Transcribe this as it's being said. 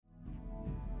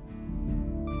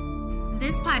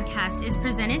This podcast is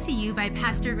presented to you by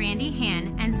Pastor Randy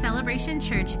Han and Celebration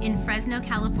Church in Fresno,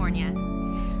 California.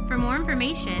 For more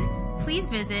information, please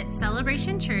visit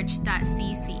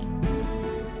celebrationchurch.cc.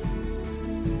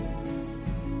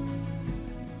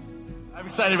 I'm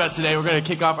excited about today. We're going to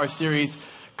kick off our series,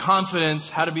 Confidence,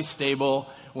 How to Be Stable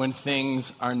When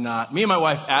Things Are Not. Me and my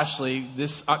wife, Ashley,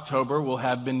 this October will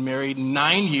have been married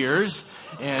 9 years,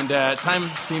 and time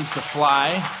seems to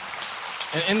fly.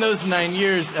 And in those 9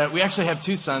 years, we actually have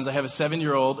two sons. I have a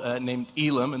 7-year-old named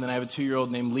Elam, and then I have a 2-year-old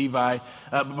named Levi.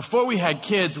 But before we had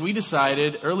kids, we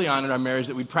decided early on in our marriage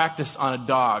that we'd practice on a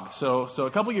dog. So a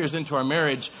couple years into our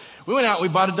marriage, we went out and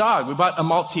we bought a dog. We bought a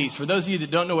Maltese. For those of you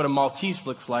that don't know what a Maltese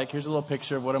looks like, here's a little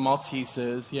picture of what a Maltese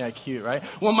is. Yeah, cute, right?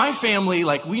 Well, my family,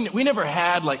 we never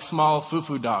had small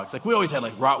foo-foo dogs. We always had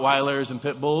Rottweilers and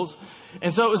Pit Bulls.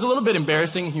 And so it was a little bit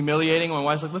embarrassing, humiliating. My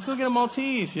wife's like, let's go get a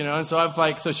Maltese, And so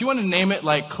so she wanted to name it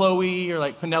Chloe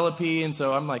or Penelope. And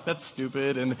so I'm like, that's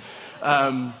stupid. And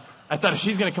I thought if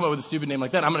she's going to come up with a stupid name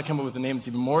like that, I'm going to come up with a name that's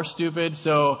even more stupid.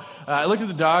 So I looked at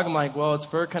the dog. I'm like, well, its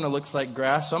fur kind of looks like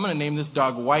grass. So I'm going to name this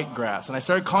dog Whitegrass. And I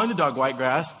started calling the dog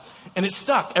Whitegrass, and it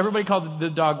stuck. Everybody called the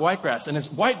dog Whitegrass. And as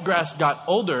Whitegrass got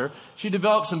older, she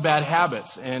developed some bad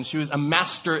habits, and she was a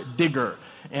master digger.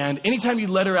 And anytime you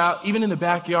let her out, even in the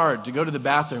backyard, to go to the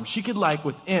bathroom, she could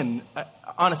within,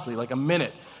 honestly, a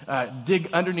minute,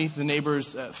 dig underneath the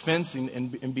neighbor's fence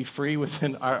and be free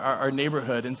within our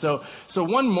neighborhood. And so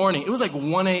one morning, it was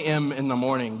 1 a.m. in the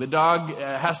morning. The dog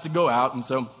has to go out, and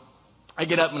so I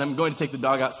get up and I'm going to take the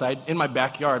dog outside in my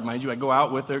backyard, mind you. I go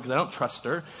out with her because I don't trust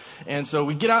her. And so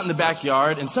we get out in the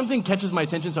backyard and something catches my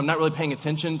attention, so I'm not really paying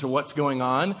attention to what's going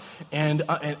on. And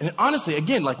honestly,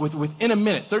 again, within a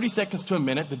minute, 30 seconds to a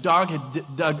minute, the dog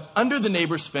had dug under the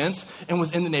neighbor's fence and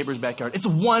was in the neighbor's backyard. It's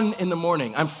 1 in the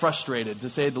morning. I'm frustrated, to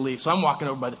say the least. So I'm walking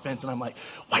over by the fence and I'm like,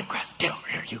 Whitegrass, get over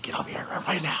here. You get over here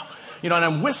right now. And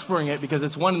I'm whispering it because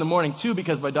it's 1 in the morning, too,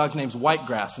 because my dog's name's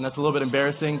Whitegrass. And that's a little bit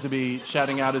embarrassing to be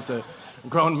shouting out as a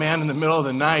grown man in the middle of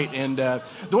the night. And the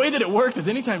way that it worked is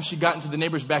anytime she got into the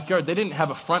neighbor's backyard, they didn't have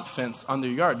a front fence on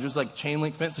their yard. There was chain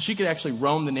link fence, so she could actually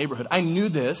roam the neighborhood. I knew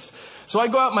this. So I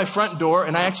go out my front door,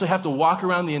 and I actually have to walk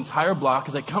around the entire block.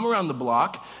 As I come around the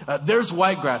block, there's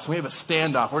Whitegrass. We have a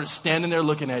standoff. We're just standing there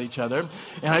looking at each other.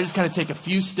 And I just kind of take a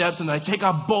few steps, and then I take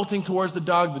off bolting towards the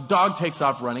dog. The dog takes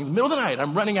off running. In the middle of the night,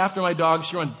 I'm running after my dog.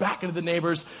 She runs back into the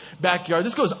neighbor's backyard.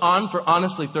 This goes on for,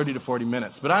 honestly, 30 to 40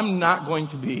 minutes. But I'm not going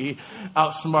to be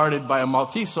outsmarted by a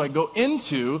Maltese. So I go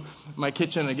into my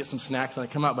kitchen and I get some snacks, and I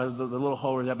come out by the little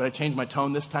hole where that, but I change my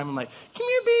tone this time. I'm like, come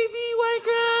here, baby,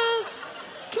 Whitegrass.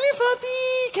 Come here, puppy.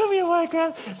 Come here,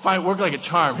 Whitegrass. Fine, work like a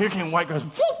charm. Here came Whitegrass,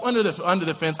 whoop, under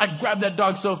the fence. I grabbed that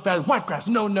dog so fast. Whitegrass,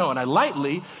 no. And I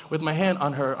lightly, with my hand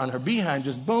on her behind,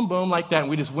 just boom, boom, like that. And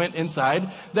we just went inside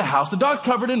the house. The dog's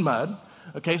covered in mud.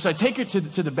 Okay, so I take her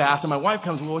to the bath, and my wife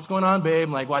comes, well, what's going on, babe?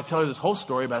 I'm like, well, I tell her this whole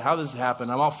story about how this happened.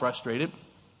 I'm all frustrated.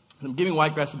 I'm giving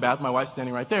Whitegrass a bath. My wife's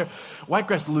standing right there.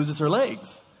 Whitegrass loses her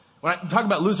legs. When I talk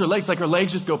about lose her legs, her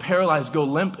legs just go paralyzed, go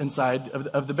limp inside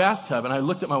of the bathtub. And I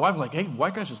looked at my wife, I'm like, hey,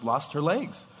 Whitegrass just lost her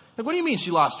legs. What do you mean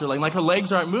she lost her leg? Her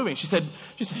legs aren't moving. She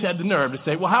had the nerve to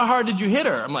say, well, how hard did you hit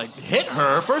her? I'm like, hit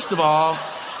her? First of all,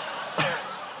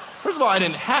 I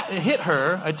didn't hit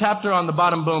her. I tapped her on the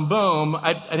bottom, boom, boom.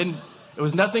 It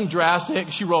was nothing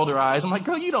drastic. She rolled her eyes. I'm like,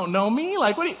 girl, you don't know me.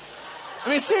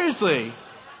 Seriously.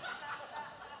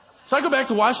 So I go back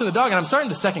to washing the dog, and I'm starting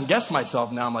to second guess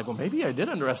myself now. I'm like, well, maybe I did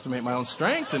underestimate my own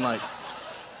strength, and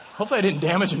hopefully I didn't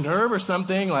damage a nerve or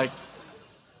something. As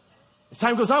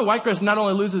time goes on, Whitegrass not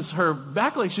only loses her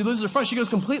back leg, she loses her front. She goes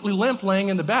completely limp laying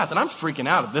in the bath, and I'm freaking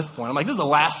out at this point. I'm like, this is the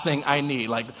last thing I need.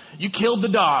 You killed the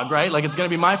dog, right? It's going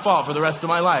to be my fault for the rest of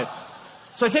my life.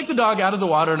 So I take the dog out of the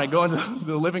water, and I go into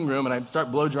the living room, and I start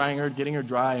blow drying her, getting her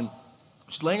dry, and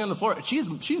she's laying on the floor. She's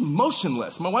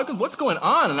motionless. My wife goes, what's going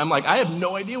on? And I'm like, I have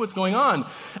no idea what's going on.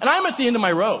 And I'm at the end of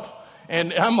my rope.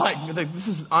 And I'm like, this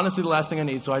is honestly the last thing I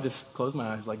need. So I just close my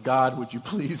eyes, God, would you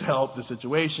please help the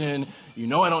situation?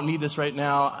 I don't need this right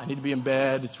now. I need to be in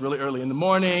bed. It's really early in the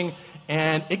morning.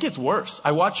 And it gets worse.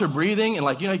 I watch her breathing,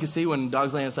 and you can see when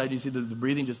dogs lay inside, you see the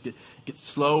breathing just gets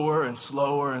slower and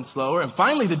slower and slower. And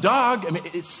finally the dog,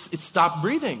 it stopped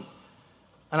breathing.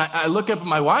 And I look up at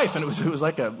my wife, and it was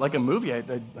like a movie. I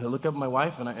look up at my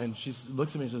wife, and she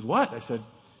looks at me and says, what? I said,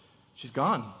 she's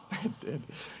gone.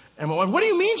 And my wife, what do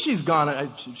you mean she's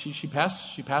gone? She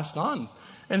passed on.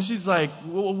 And she's like,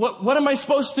 well, what am I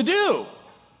supposed to do?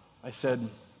 I said,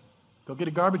 go get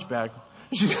a garbage bag.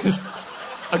 She said,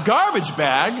 a garbage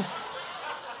bag?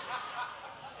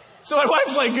 So my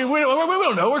wife's like, we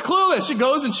don't know. We're clueless. She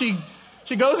goes and she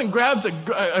She goes and grabs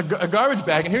a garbage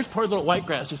bag, and here's poor little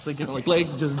Whitegrass just like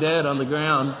laying just dead on the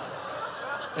ground.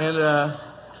 And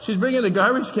she's bringing the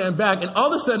garbage can back, and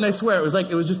all of a sudden, I swear,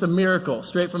 it was just a miracle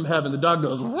straight from heaven. The dog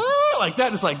goes, "Wah!" like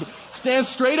that, just like stands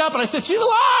straight up, and I said, she's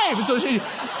alive! And so she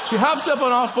hops up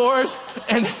on all fours,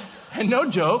 and no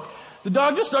joke, the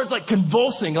dog just starts like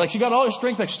convulsing, like she got all her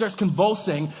strength back. She starts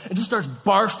convulsing and just starts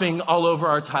barfing all over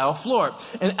our tile floor.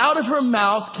 And out of her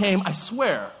mouth came, I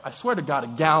swear to God, a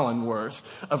gallon worth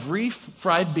of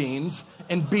refried beans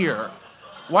and beer.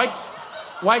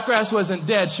 Whitegrass wasn't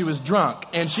dead, she was drunk.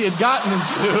 And she had gotten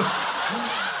into,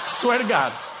 swear to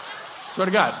God,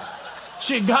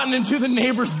 she had gotten into the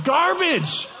neighbor's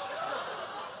garbage.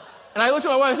 And I looked at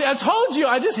my wife and said, I told you,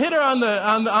 I just hit her on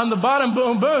the bottom,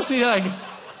 boom, boom. See, like,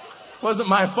 it wasn't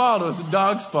my fault, it was the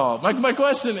dog's fault. My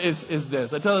question is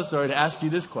this. I tell the story to ask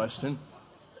you this question.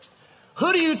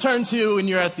 Who do you turn to when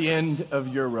you're at the end of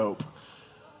your rope?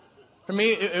 For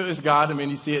me, it was God. I mean,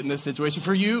 you see it in this situation.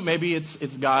 For you, maybe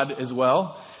it's God as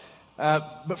well.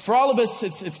 But for all of us,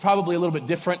 it's probably a little bit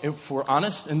different if we're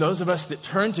honest. And those of us that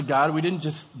turn to God, we didn't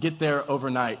just get there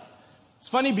overnight. It's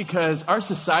funny because our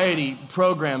society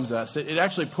programs us. It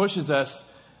actually pushes us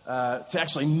to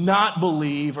actually not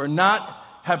believe or not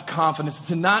have confidence,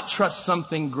 to not trust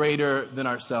something greater than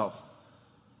ourselves.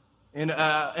 In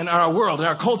our world, in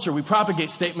our culture, we propagate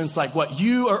statements like, what,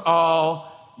 you are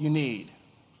all you need.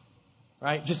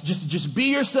 Right? Just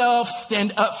be yourself,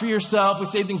 stand up for yourself. We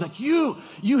say things like, you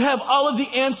have all of the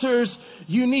answers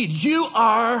you need. You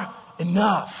are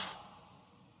enough.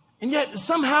 And yet,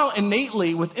 somehow,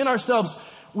 innately, within ourselves,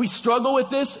 we struggle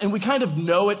with this and we kind of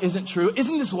know it isn't true.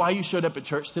 Isn't this why you showed up at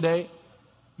church today?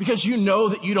 Because you know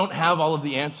that you don't have all of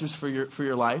the answers for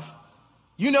your life.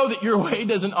 You know that your way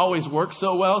doesn't always work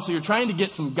so well, so you're trying to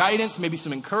get some guidance, maybe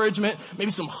some encouragement, maybe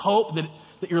some hope that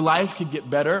your life could get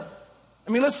better.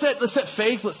 I mean, let's set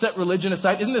faith, let's set religion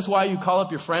aside. Isn't this why you call up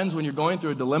your friends when you're going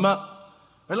through a dilemma?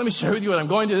 Right, let me share with you what I'm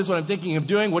going through. This is what I'm thinking of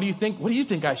doing. What do you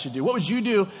think I should do? What would you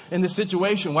do in this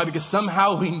situation? Why? Because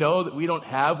somehow we know that we don't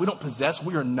possess,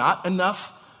 we are not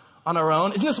enough on our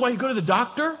own. Isn't this why you go to the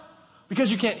doctor? Because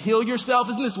you can't heal yourself?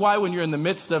 Isn't this why when you're in the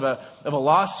midst of a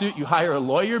lawsuit, you hire a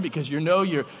lawyer? Because you know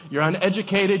you're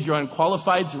uneducated, you're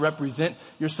unqualified to represent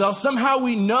yourself. Somehow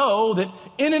we know that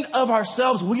in and of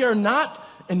ourselves, we are not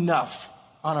enough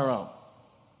on our own.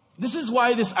 This is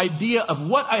why this idea of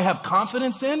what I have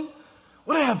confidence in,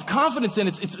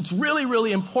 it's really,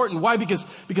 really important. Why? Because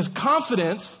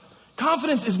confidence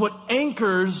is what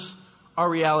anchors our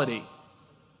reality.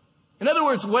 In other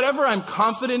words, whatever I'm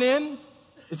confident in,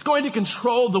 it's going to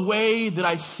control the way that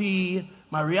I see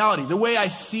my reality, the way I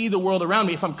see the world around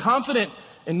me. If I'm confident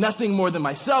in nothing more than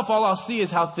myself, all I'll see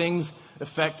is how things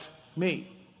affect me.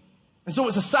 And so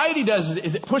what society does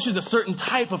is it pushes a certain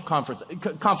type of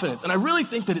confidence. And I really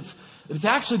think that it's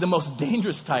actually the most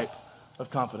dangerous type of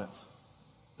confidence.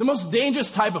 The most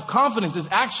dangerous type of confidence is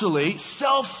actually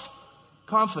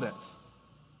self-confidence.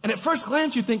 And at first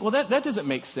glance, you think, well, that doesn't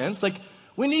make sense. Like,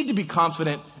 we need to be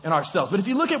confident in ourselves. But if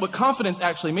you look at what confidence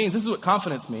actually means, this is what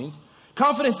confidence means.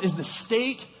 Confidence is the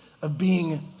state of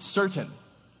being certain.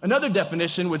 Another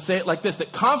definition would say it like this,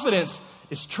 that confidence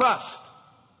is trust.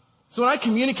 So when I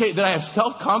communicate that I have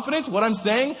self-confidence, what I'm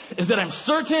saying is that I'm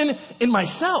certain in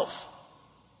myself.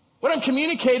 What I'm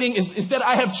communicating is that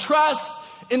I have trust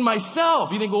in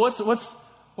myself. You think, well,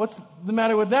 what's the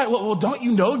matter with that? Well, don't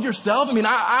you know yourself? I mean,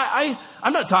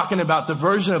 I'm not talking about the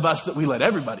version of us that we let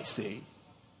everybody see.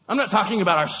 I'm not talking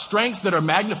about our strengths that are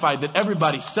magnified, that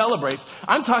everybody celebrates.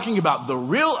 I'm talking about the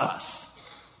real us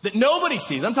that nobody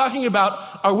sees. I'm talking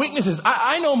about our weaknesses.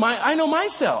 I know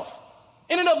myself.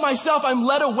 In and of myself, I'm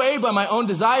led away by my own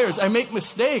desires. I make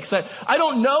mistakes. I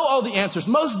don't know all the answers.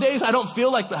 Most days, I don't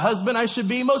feel like the husband I should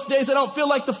be. Most days, I don't feel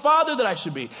like the father that I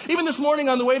should be. Even this morning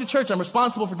on the way to church, I'm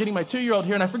responsible for getting my 2-year-old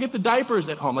here, and I forget the diapers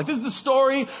at home. Like, this is the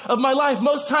story of my life.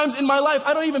 Most times in my life,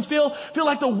 I don't even feel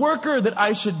like the worker that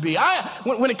I should be.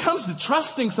 When it comes to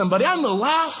trusting somebody, I'm the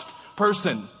last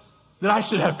person that I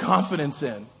should have confidence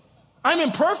in. I'm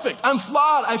imperfect. I'm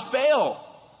flawed. I fail.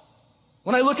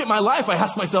 When I look at my life, I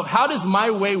ask myself, how does my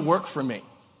way work for me?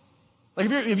 Like,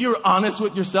 if you're honest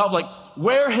with yourself, like,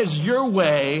 where has your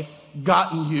way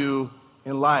gotten you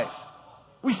in life?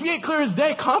 We see it clear as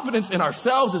day. Confidence in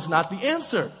ourselves is not the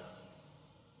answer.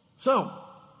 So,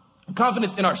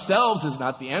 confidence in ourselves is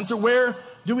not the answer. Where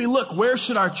do we look? Where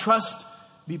should our trust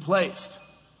be placed?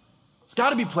 It's got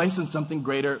to be placed in something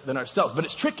greater than ourselves. But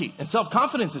it's tricky, and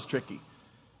self-confidence is tricky.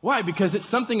 Why? Because it's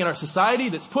something in our society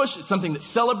that's pushed, it's something that's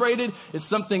celebrated, it's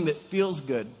something that feels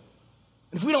good.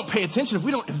 And if we don't pay attention, if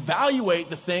we don't evaluate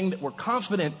the thing that we're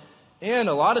confident in,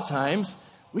 a lot of times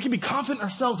We can be confident in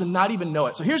ourselves and not even know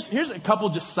it. So here's a couple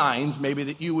just signs maybe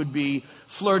that you would be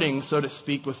flirting, so to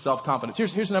speak, with self-confidence.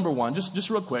 Here's number one, just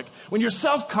real quick. When you're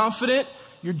self-confident,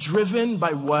 you're driven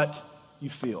by what you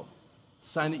feel.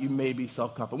 Sign that you may be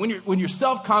self-confident. When you're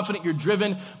self-confident, you're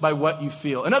driven by what you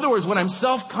feel. In other words, when I'm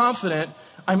self-confident,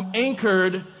 I'm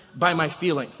anchored by my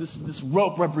feelings. This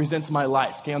rope represents my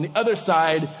life. Okay, on the other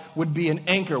side would be an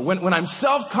anchor. When I'm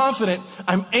self-confident,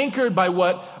 I'm anchored by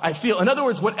what I feel. In other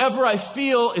words, whatever I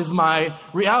feel is my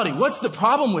reality. What's the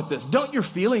problem with this? Don't your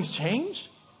feelings change?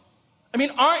 I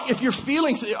mean, if your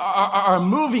feelings are a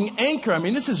moving anchor, I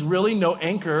mean, this is really no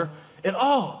anchor at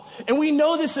all. And we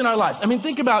know this in our lives. I mean,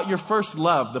 think about your first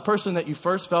love, the person that you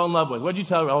first fell in love with. What did you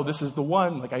tell her? Oh, this is the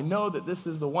one. Like, I know that this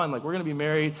is the one. Like, we're going to be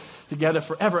married together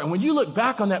forever. And when you look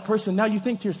back on that person, now you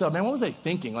think to yourself, man, what was I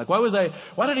thinking? Like, why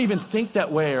did I even think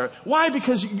that way? Or why?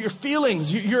 Because your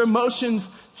feelings, your emotions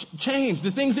change.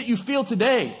 The things that you feel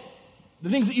today, the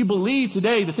things that you believe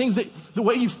today, the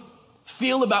way you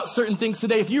feel about certain things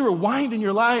today. If you rewind in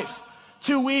your life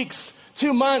 2 weeks,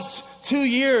 2 months, 2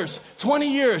 years,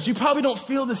 20 years, you probably don't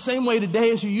feel the same way today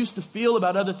as you used to feel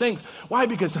about other things. Why?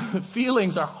 Because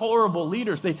feelings are horrible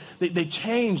leaders. They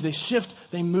change, they shift,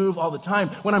 they move all the time.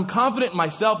 When I'm confident in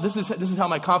myself, this is how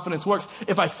my confidence works.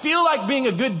 If I feel like being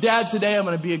a good dad today, I'm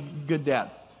going to be a good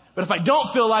dad. But if I don't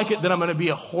feel like it, then I'm going to be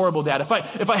a horrible dad. If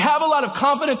I have a lot of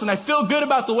confidence and I feel good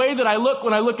about the way that I look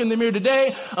when I look in the mirror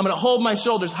today, I'm going to hold my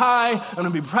shoulders high. I'm going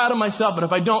to be proud of myself. But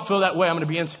if I don't feel that way, I'm going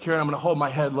to be insecure and I'm going to hold my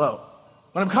head low.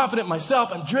 When I'm confident in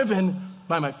myself, I'm driven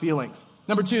by my feelings.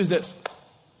 Number 2 is this.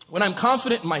 When I'm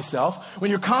confident in myself, when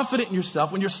you're confident in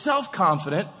yourself, when you're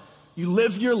self-confident, you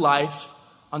live your life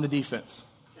on the defense.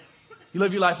 You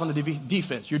live your life on the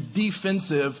defense. You're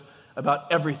defensive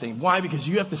about everything. Why? Because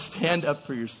you have to stand up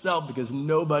for yourself because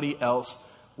nobody else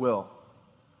will.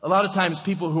 A lot of times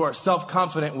people who are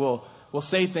self-confident will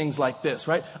say things like this,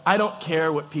 right? I don't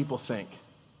care what people think.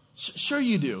 Sure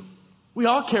you do. We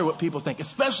all care what people think,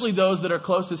 especially those that are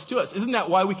closest to us. Isn't that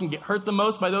why we can get hurt the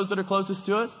most by those that are closest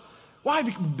to us? Why?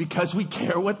 Because we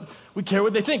care what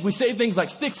they think. We say things like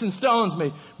sticks and stones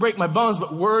may break my bones,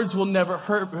 but words will never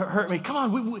hurt me. Come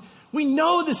on, we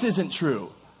know this isn't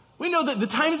true. We know that the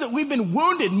times that we've been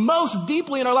wounded most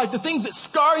deeply in our life, the things that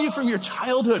scar you from your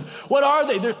childhood, what are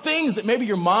they? They're things that maybe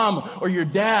your mom or your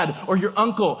dad or your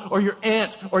uncle or your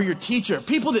aunt or your teacher,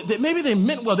 people that maybe they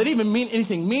meant well, they didn't even mean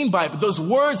anything mean by it, but those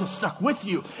words have stuck with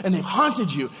you and they've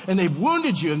haunted you and they've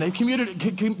wounded you and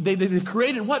they've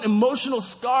created what? Emotional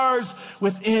scars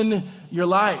within your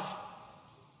life.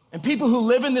 And people who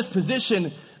live in this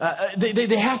position,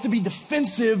 they have to be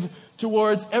defensive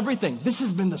towards everything. This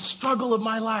has been the struggle of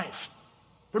my life.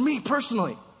 For me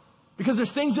personally. Because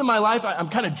there's things in my life, I'm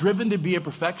kind of driven to be a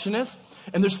perfectionist.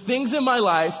 And there's things in my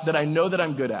life that I know that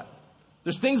I'm good at.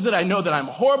 There's things that I know that I'm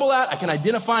horrible at. I can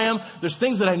identify them. There's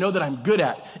things that I know that I'm good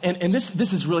at. And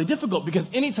this is really difficult because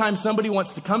anytime somebody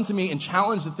wants to come to me and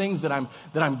challenge the things that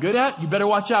I'm good at, you better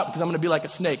watch out because I'm going to be like a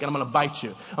snake and I'm going to bite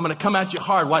you. I'm going to come at you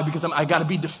hard. Why? Because I got to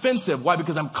be defensive. Why?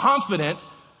 Because I'm confident.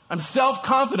 I'm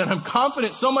self-confident. I'm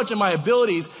confident so much in my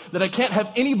abilities that I can't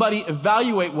have anybody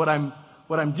evaluate what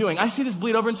I'm doing. I see this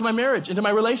bleed over into my marriage, into my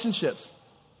relationships.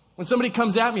 When somebody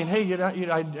comes at me and, hey,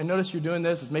 I noticed you're doing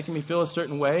this, it's making me feel a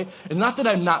certain way. It's not that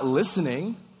I'm not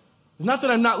listening. It's not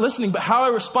that I'm not listening, but how I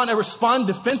respond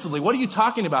defensively. What are you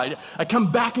talking about? I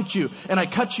come back at you and I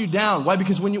cut you down. Why?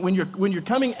 Because when you're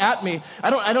coming at me, I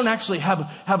don't actually have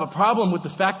a problem with the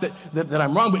fact that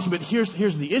I'm wrong. But here's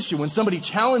the issue. When somebody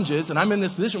challenges, and I'm in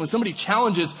this position, when somebody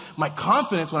challenges my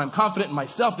confidence, when I'm confident in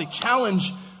myself, they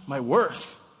challenge my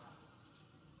worth.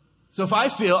 So if I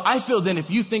feel then if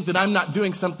you think that I'm not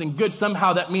doing something good,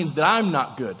 somehow that means that I'm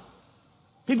not good.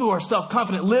 People who are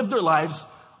self-confident live their lives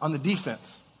on the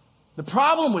defense. The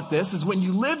problem with this is when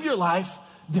you live your life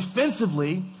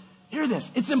defensively, hear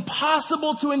this, it's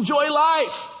impossible to enjoy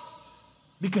life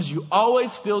because you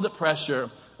always feel the pressure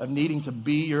of needing to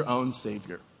be your own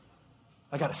savior.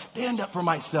 I got to stand up for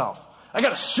myself. I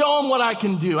got to show them what I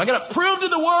can do. I got to prove to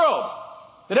the world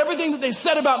that everything that they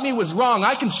said about me was wrong.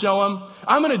 I can show them.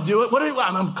 I'm going to do it.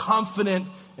 I'm confident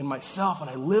in myself and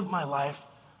I live my life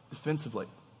defensively.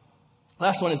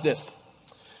 Last one is this.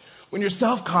 When you're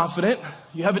self-confident,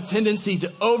 you have a tendency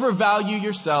to overvalue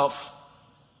yourself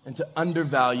and to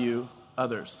undervalue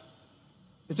others.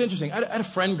 It's interesting. I had a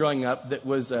friend growing up that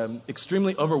was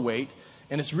extremely overweight,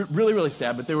 and it's really, really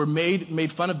sad, but they were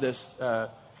made fun of this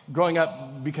growing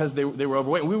up because they were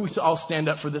overweight. And we would all stand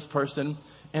up for this person.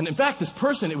 And in fact, this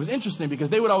person, it was interesting because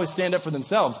they would always stand up for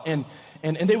themselves. And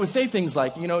they would say things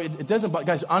like, it doesn't,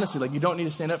 guys, honestly, like, you don't need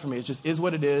to stand up for me. It just is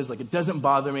what it is. Like, it doesn't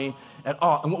bother me at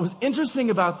all. And what was interesting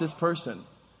about this person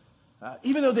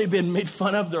even though they've been made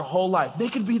fun of their whole life, they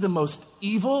could be the most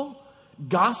evil,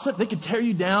 gossip. They could tear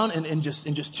you down in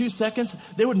just 2 seconds.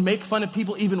 They would make fun of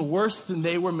people even worse than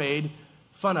they were made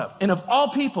fun of. And of all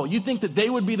people, you'd think that they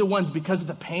would be the ones, because of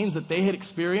the pains that they had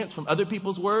experienced from other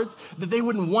people's words, that they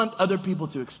wouldn't want other people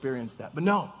to experience that. But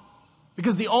no,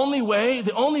 because the only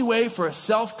way for a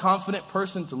self-confident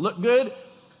person to look good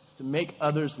is to make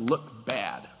others look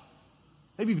bad.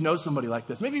 Maybe you've known somebody like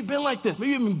this. Maybe you've been like this.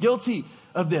 Maybe you've been guilty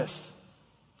of this.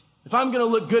 If I'm going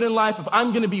to look good in life, if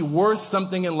I'm going to be worth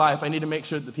something in life, I need to make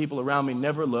sure that the people around me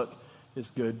never look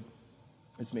as good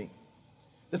as me.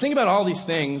 The thing about all these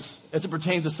things, as it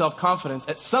pertains to self-confidence,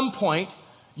 at some point,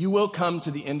 you will come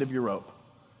to the end of your rope.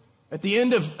 At the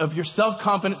end of your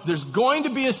self-confidence, there's going to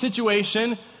be a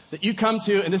situation that you come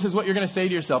to, and this is what you're going to say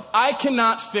to yourself: I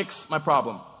cannot fix my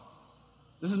problem.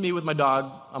 This is me with my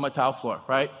dog on my tile floor,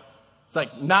 right? It's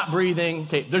like not breathing.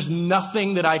 Okay, there's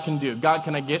nothing that I can do. God,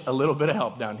 can I get a little bit of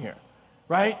help down here,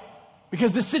 right?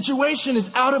 Because the situation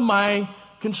is out of my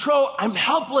control. I'm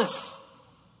helpless.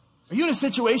 Are you in a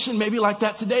situation maybe like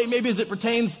that today? Maybe as it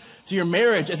pertains to your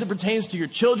marriage, as it pertains to your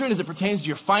children, as it pertains to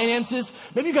your finances.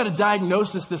 Maybe you got a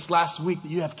diagnosis this last week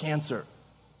that you have cancer.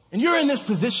 And you're in this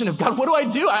position of, God, what do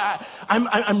I do?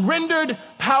 I'm rendered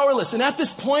powerless. And at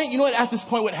this point, you know what? At this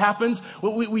point, what happens?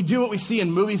 We do what we see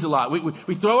in movies a lot.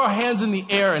 We throw our hands in the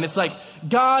air, and it's like,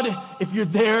 God, if you're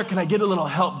there, can I get a little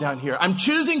help down here? I'm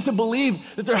choosing to believe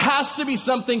that there has to be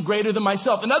something greater than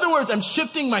myself. In other words, I'm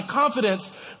shifting my confidence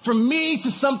from me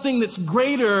to something that's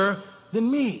greater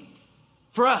than me.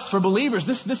 For us, for believers,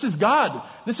 this is God.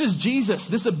 This is Jesus.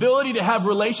 This ability to have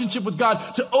relationship with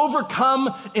God, to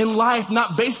overcome in life,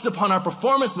 not based upon our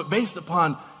performance, but based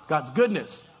upon God's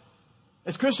goodness.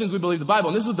 As Christians, we believe the Bible,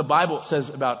 and this is what the Bible says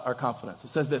about our confidence. It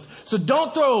says this: so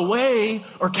don't throw away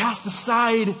or cast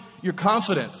aside your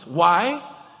confidence. Why?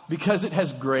 Because it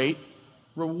has great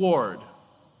reward.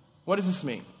 What does this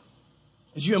mean?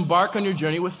 As you embark on your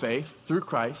journey with faith through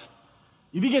Christ,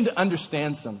 you begin to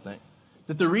understand something.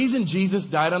 That the reason Jesus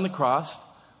died on the cross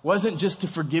wasn't just to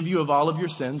forgive you of all of your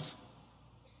sins.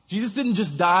 Jesus didn't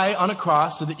just die on a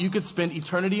cross so that you could spend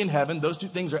eternity in heaven. Those two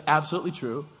things are absolutely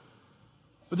true.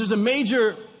 But there's a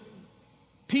major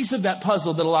piece of that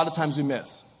puzzle that a lot of times we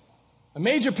miss. A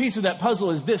major piece of that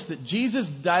puzzle is this: that Jesus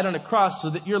died on a cross so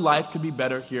that your life could be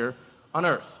better here on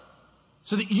earth.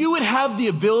 So that you would have the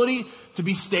ability to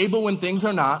be stable when things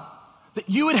are not. That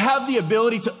you would have the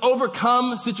ability to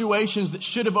overcome situations that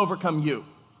should have overcome you.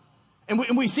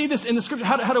 And we see this in the scripture.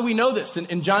 How do we know this?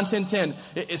 In John 10:10,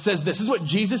 it says this is what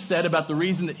Jesus said about the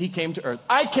reason that he came to earth.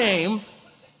 I came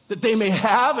that they may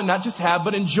have, and not just have,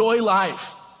 but enjoy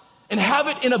life. And have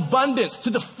it in abundance to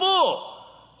the full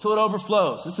till it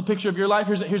overflows. This is a picture of your life.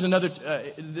 Here's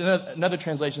another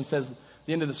translation says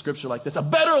the end of the scripture like this: a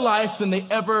better life than they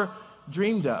ever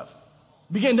dreamed of.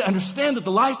 Begin to understand that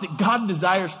the life that God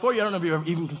desires for you, I don't know if you've ever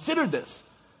even considered this,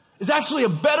 is actually a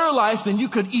better life than you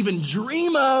could even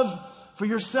dream of for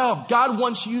yourself. God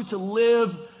wants you to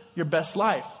live your best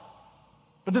life.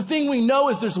 But the thing we know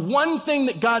is there's one thing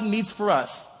that God needs for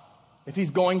us if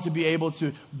he's going to be able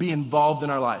to be involved in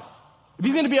our life. If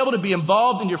he's going to be able to be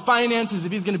involved in your finances,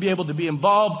 if he's going to be able to be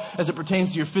involved as it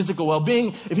pertains to your physical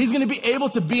well-being, if he's going to be able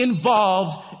to be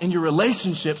involved in your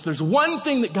relationships, there's one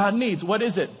thing that God needs. What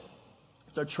is it?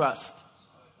 It's our trust.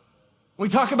 When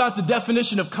we talk about the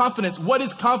definition of confidence, what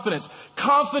is confidence?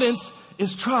 Confidence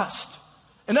is trust.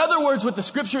 In other words, what the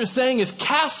scripture is saying is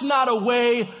cast not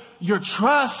away your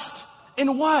trust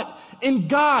in what? In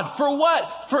God. For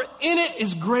what? For in it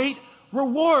is great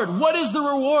reward. What is the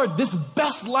reward? This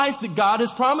best life that God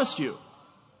has promised you.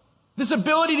 This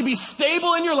ability to be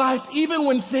stable in your life even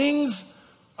when things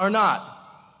are not.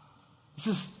 This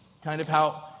is kind of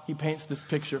how he paints this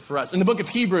picture for us. In the book of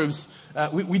Hebrews,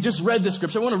 we just read this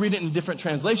scripture. I want to read it in a different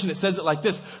translation. It says it like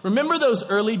this: remember those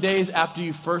early days after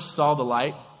you first saw the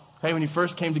light? Hey, when you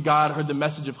first came to God, heard the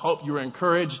message of hope, you were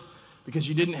encouraged because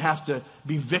you didn't have to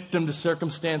be victim to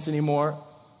circumstance anymore.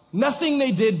 Nothing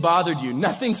they did bothered you.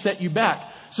 Nothing set you back.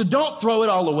 So don't throw it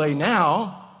all away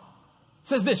now. It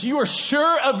says this: you were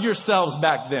sure of yourselves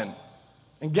back then.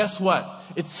 And guess what?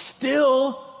 It's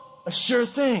still a sure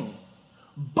thing.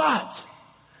 But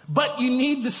you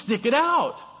need to stick it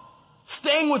out.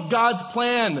 Staying with God's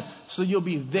plan so you'll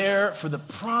be there for the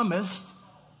promised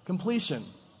completion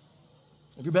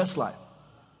of your best life.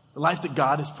 The life that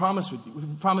God has promised you.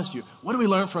 What do we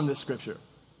learn from this scripture?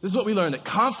 This is what we learn: that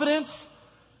confidence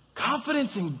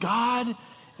in God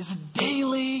is a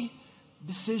daily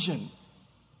decision.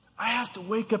 I have to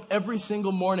wake up every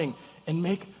single morning and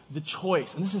make the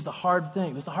choice. And this is the hard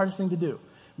thing. This is the hardest thing to do.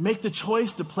 Make the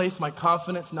choice to place my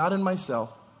confidence not in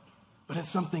myself, but in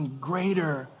something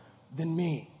greater than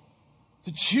me.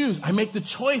 To choose, I make the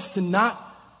choice to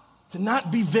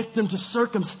not be victim to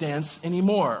circumstance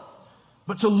anymore,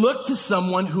 but to look to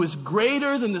someone who is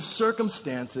greater than the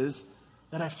circumstances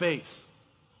that I face.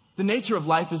 The nature of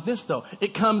life is this, though.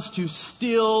 It comes to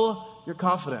steal your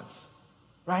confidence,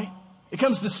 right? It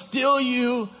comes to steal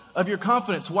you of your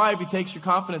confidence. Why? If he takes your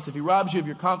confidence, if he robs you of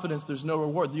your confidence, there's no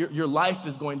reward. Your life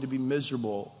is going to be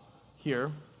miserable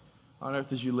here on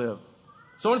earth as you live.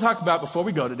 So I want to talk about, before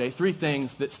we go today, 3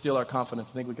 things that steal our confidence.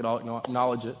 I think we could all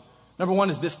acknowledge it. Number 1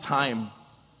 is this: time.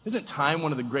 Isn't time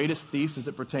one of the greatest thieves as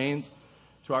it pertains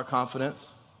to our confidence?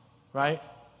 Right?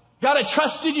 God, I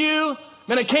trusted you.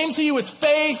 Man, I came to you with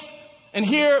faith. And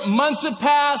here, months have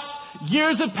passed,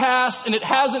 years have passed, and it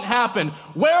hasn't happened.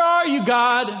 Where are you,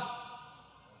 God?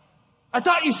 I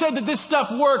thought you said that this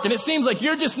stuff worked, and it seems like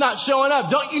you're just not showing up.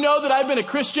 Don't you know that I've been a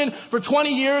Christian for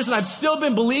 20 years, and I've still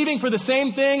been believing for the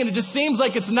same thing, and it just seems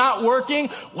like it's not working?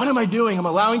 What am I doing? I'm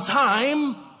allowing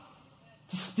time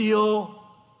to steal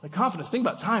my confidence. Think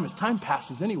about time as time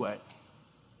passes anyway,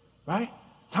 right?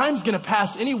 Time's going to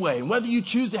pass anyway, and whether you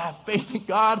choose to have faith in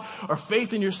God or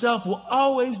faith in yourself will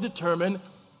always determine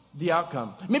the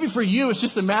outcome. Maybe for you, it's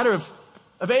just a matter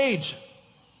of age.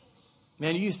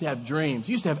 Man, you used to have dreams.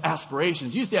 You used to have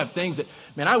aspirations. You used to have things that,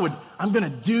 man, I'm going to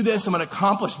do this. I'm going to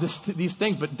accomplish these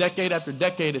things. But decade after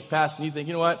decade has passed, and you think,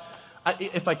 you know what?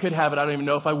 If I could have it, I don't even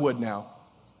know if I would now,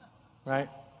 right?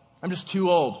 I'm just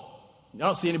too old. I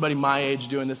don't see anybody my age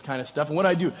doing this kind of stuff. And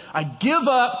what do? I give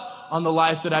up on the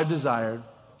life that I've desired.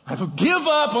 I give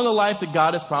up on the life that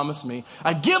God has promised me.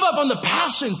 I give up on the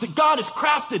passions that God has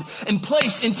crafted and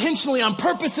placed intentionally on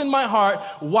purpose in my heart.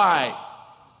 Why?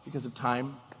 Because of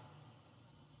time.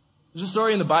 There's a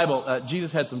story in the Bible.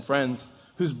 Jesus had some friends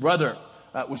whose brother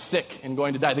was sick and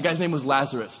going to die. The guy's name was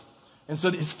Lazarus. And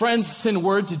so his friends send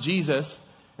word to Jesus,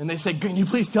 and they say, can you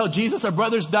please tell Jesus our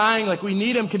brother's dying? Like, we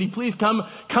need him. Can he please come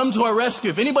to our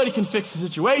rescue? If anybody can fix the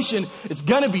situation, it's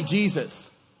going to be Jesus.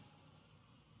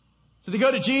 So they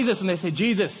go to Jesus and they say,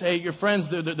 Jesus, hey, your friends,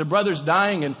 their brother's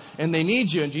dying and they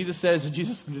need you. And Jesus says,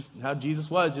 just how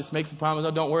Jesus was, just makes a promise.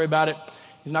 Oh, don't worry about it.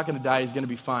 He's not going to die. He's going to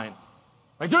be fine.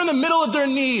 Like, they're in the middle of their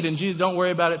need, and Jesus, don't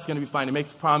worry about it. It's going to be fine. He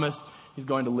makes a promise. He's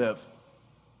going to live.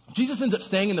 Jesus ends up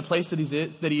staying in the place that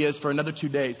he is for another 2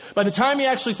 days. By the time he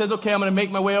actually says, okay, I'm going to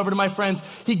make my way over to my friends,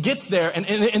 he gets there, and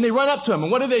they run up to him.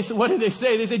 And what do they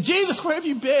say? They say, Jesus, where have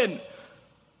you been?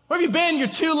 Where have you been? You're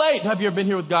too late. Have you ever been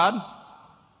here with God?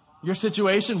 Your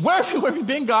situation? Where have you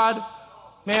been, God?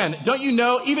 Man, don't you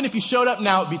know, even if you showed up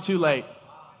now, it'd be too late.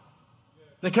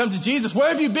 They come to Jesus. Where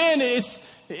have you been?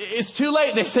 It's too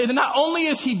late. They say that not only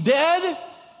is he dead,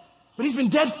 but he's been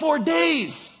dead 4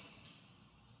 days.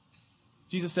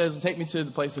 Jesus says, take me to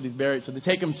the place that he's buried. So they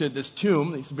take him to this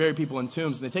tomb. They used to bury people in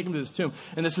tombs. And they take him to this tomb.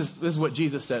 And this is what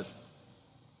Jesus says.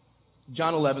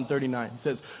 John 11:39. He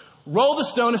says, roll the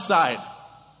stone aside.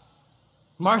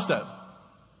 Martha,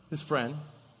 his friend,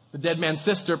 the dead man's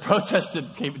sister, protested.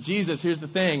 Okay, but Jesus, here's the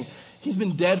thing. He's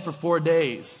been dead for 4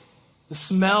 days. The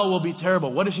smell will be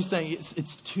terrible. What is she saying?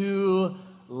 It's too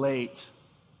late.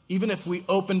 Even if we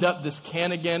opened up this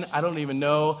can again, I don't even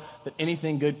know that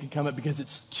anything good could come up because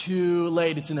it's too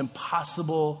late. It's an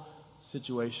impossible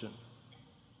situation.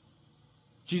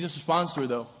 Jesus responds to her,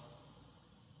 though.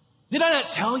 Did I not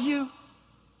tell you?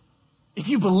 If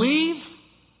you believe,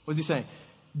 what is he saying?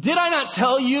 Did I not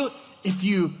tell you if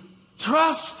you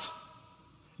trust?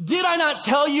 Did I not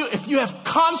tell you if you have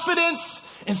confidence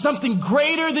in something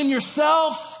greater than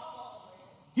yourself,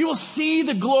 you will see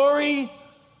the glory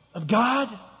of God?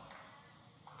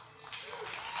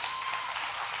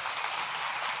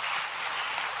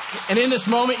 And in this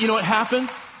moment, you know what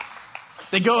happens?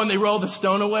 They go and they roll the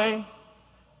stone away.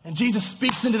 And Jesus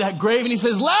speaks into that grave and he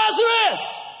says,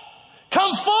 Lazarus,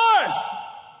 come forth.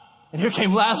 And here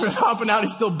came Lazarus hopping out.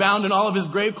 He's still bound in all of his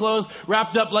grave clothes,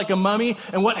 wrapped up like a mummy.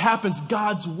 And what happens?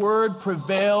 God's word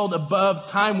prevailed above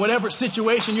time. Whatever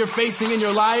situation you're facing in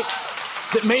your life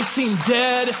that may seem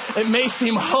dead, it may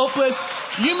seem hopeless.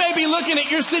 You may be looking at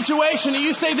your situation and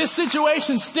you say, this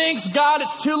situation stinks. God,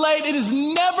 it's too late. It is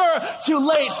never too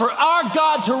late for our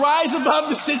God to rise above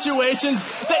the situations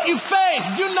that you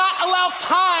face. Do not allow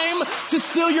time to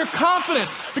steal your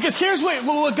confidence. Because here's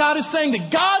what God is saying,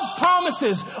 that God's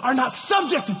promises are not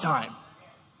subject to time.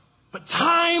 But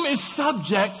time is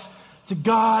subject to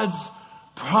God's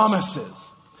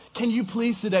promises. Can you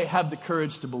please today have the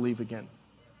courage to believe again?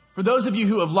 For those of you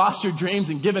who have lost your dreams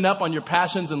and given up on your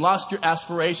passions and lost your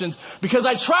aspirations, because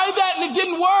I tried that and it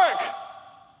didn't work.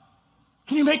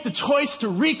 Can you make the choice to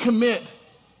recommit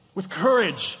with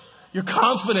courage, your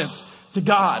confidence to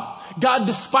God. God,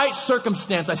 despite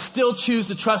circumstance, I still choose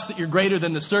to trust that you're greater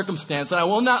than the circumstance. And I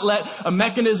will not let a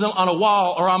mechanism on a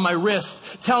wall or on my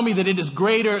wrist tell me that it is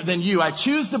greater than you. I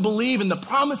choose to believe in the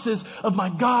promises of my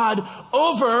God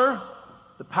over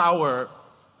the power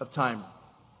of time.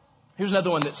 Here's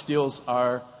another one that steals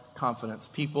our confidence.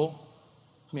 People.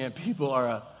 Man, people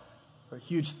are a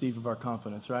huge thief of our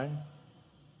confidence, right?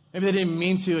 Maybe they didn't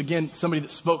mean to. Again, somebody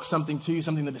that spoke something to you,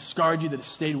 something that has scarred you, that has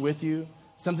stayed with you.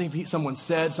 Something someone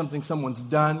said, something someone's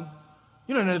done.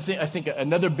 You know, another thing, I think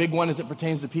another big one as it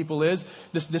pertains to people is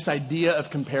this idea of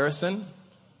comparison.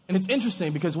 And it's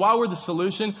interesting because while we're the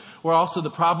solution, we're also the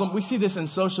problem. We see this in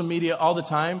social media all the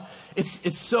time.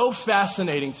 It's so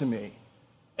fascinating to me.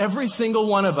 Every single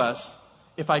one of us,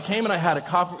 if I came and I had a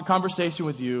conversation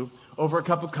with you over a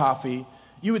cup of coffee,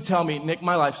 you would tell me, Nick,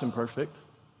 my life's imperfect.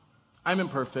 I'm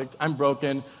imperfect. I'm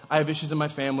broken. I have issues in my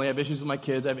family. I have issues with my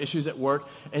kids. I have issues at work.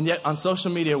 And yet on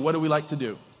social media, what do we like to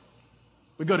do?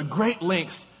 We go to great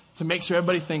lengths to make sure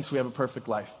everybody thinks we have a perfect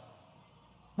life.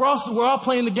 We're all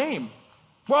playing the game.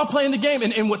 We're all playing the game.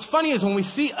 And what's funny is when we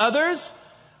see others,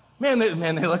 man,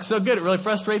 they look so good. It really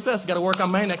frustrates us. Got to work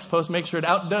on my next post, make sure it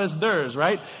outdoes theirs,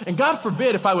 right? And God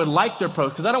forbid if I would like their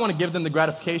post, because I don't want to give them the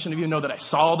gratification of even know that I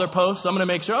saw their post. So I'm going to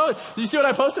make sure, oh, did you see what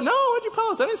I posted? No, what'd you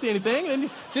post? I didn't see anything.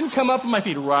 It didn't come up on my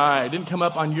feed. Right. Didn't come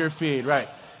up on your feed. Right.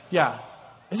 Yeah.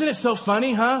 Isn't it so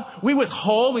funny, huh? We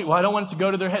withhold. Well, I don't want it to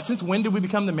go to their head. Since when did we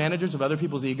become the managers of other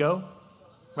people's ego?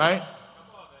 Right?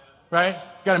 Right?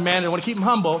 Got a manager. I want to keep them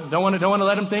humble. Don't want to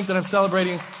let them think that I'm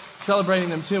celebrating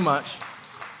them too much.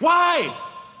 Why?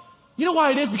 You know why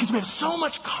it is? Because we have so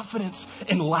much confidence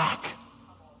in lack.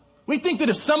 We think that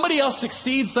if somebody else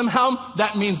succeeds somehow,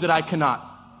 that means that I cannot.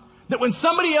 That when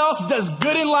somebody else does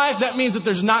good in life, that means that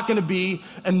there's not going to be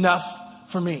enough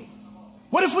for me.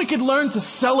 What if we could learn to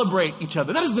celebrate each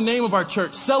other? That is the name of our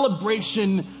church,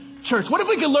 Celebration Church. What if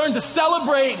we could learn to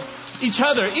celebrate each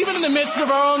other, even in the midst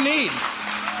of our own need?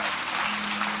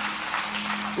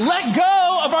 Let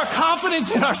go of our confidence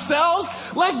in ourselves.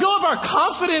 Let go of our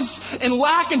confidence in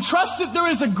lack and trust that there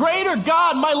is a greater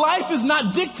God. My life is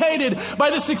not dictated by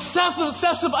the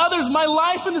success of others. My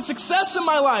life and the success of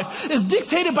my life is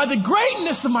dictated by the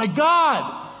greatness of my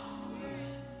God.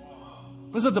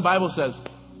 This is what the Bible says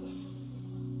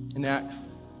in Acts.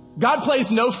 God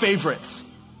plays no favorites.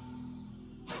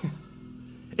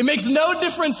 It makes no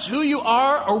difference who you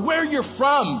are or where you're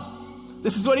from.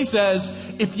 This is what he says.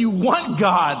 If you want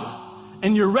God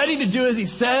and you're ready to do as he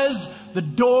says, the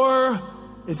door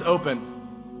is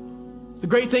open. The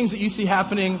great things that you see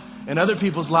happening in other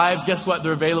people's lives, guess what?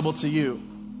 They're available to you.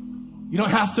 You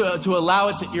don't have to allow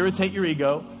it to irritate your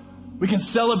ego. We can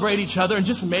celebrate each other, and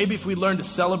just maybe if we learn to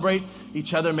celebrate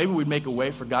each other, maybe we'd make a way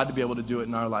for God to be able to do it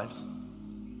in our lives.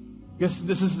 Yes,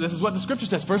 this is what the scripture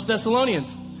says, 1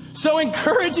 Thessalonians. So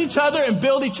encourage each other and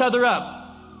build each other up.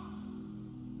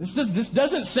 This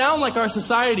doesn't sound like our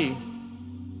society,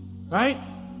 right?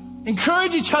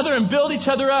 Encourage each other and build each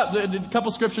other up. A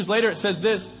couple scriptures later, it says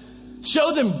this.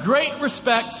 Show them great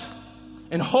respect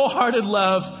and wholehearted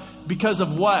love because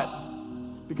of what?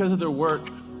 Because of their work,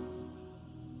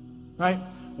 right?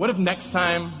 What if next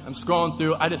time I'm scrolling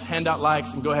through, I just hand out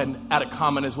likes and go ahead and add a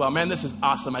comment as well? Man, this is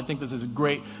awesome. I think this is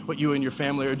great what you and your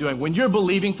family are doing. When you're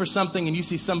believing for something and you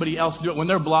see somebody else do it, when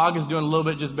their blog is doing a little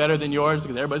bit just better than yours,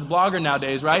 because everybody's a blogger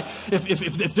nowadays, right?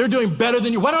 If they're doing better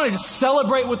than you, why don't I just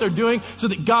celebrate what they're doing so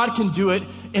that God can do it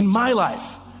in my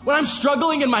life? When I'm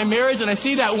struggling in my marriage and I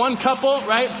see that one couple,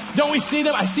 right? Don't we see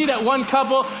them? I see that one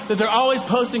couple that they're always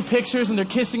posting pictures and they're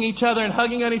kissing each other and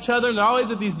hugging on each other and they're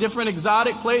always at these different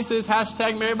exotic places,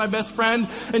 hashtag married my best friend.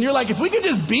 And you're like, if we could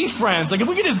just be friends, like if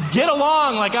we could just get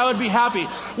along, like I would be happy.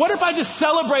 What if I just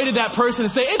celebrated that person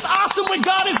and say, it's awesome what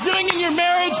God is doing in your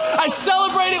marriage. I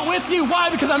celebrate it with you. Why?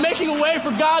 Because I'm making a way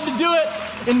for God to do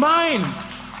it in mine.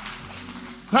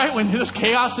 Right? When there's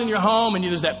chaos in your home and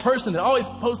there's that person that always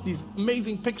posts these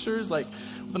amazing pictures, like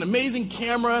with an amazing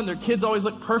camera, and their kids always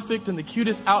look perfect in the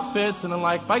cutest outfits. And I'm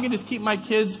like, if I could just keep my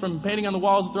kids from painting on the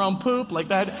walls with their own poop like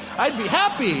that, I'd be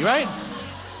happy, right?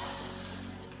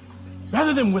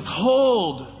 Rather than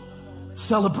withhold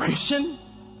celebration,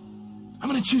 I'm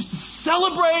going to choose to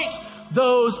celebrate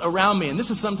those around me. And this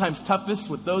is sometimes toughest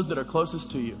with those that are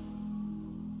closest to you.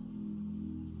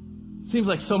 Seems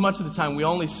like so much of the time we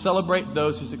only celebrate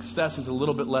those whose success is a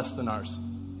little bit less than ours.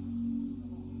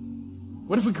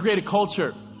 What if we create a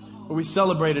culture where we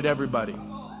celebrated everybody?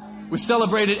 We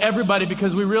celebrated everybody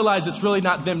because we realize it's really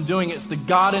not them doing it. It's the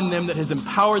God in them that has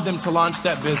empowered them to launch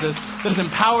that business, that has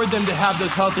empowered them to have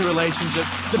those healthy relationships,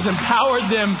 that has empowered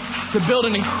them to build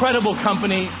an incredible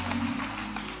company.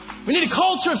 We need a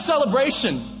culture of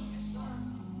celebration.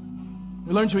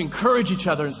 We learn to encourage each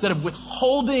other instead of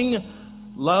withholding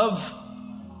love.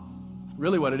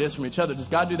 Really what it is from each other. Does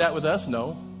God do that with us?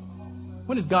 No.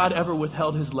 When has God ever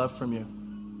withheld his love from you?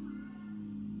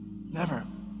 Never.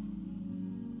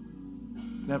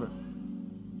 Never.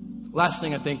 Last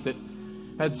thing I think that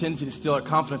had a tendency to steal our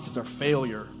confidence is our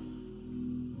failure.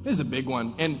 This is a big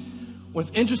one. And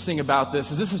what's interesting about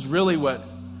this is really what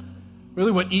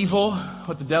evil,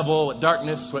 what the devil, what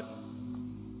darkness, what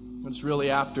it's really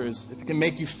after is if it can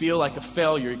make you feel like a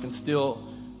failure, it can steal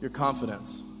your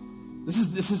confidence.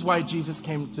 This is why Jesus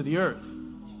came to the earth,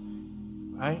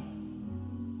 right?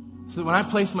 So that when I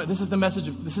place this is the message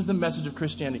of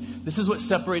Christianity. This is what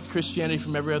separates Christianity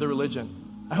from every other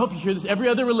religion. I hope you hear this. Every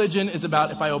other religion is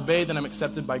about if I obey, then I'm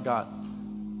accepted by God.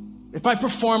 If I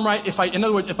perform right, in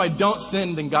other words, if I don't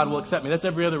sin, then God will accept me. That's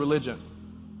every other religion.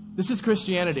 This is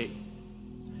Christianity.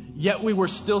 Yet we were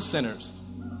still sinners.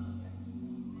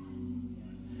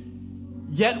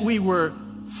 Yet we were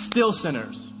still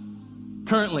sinners.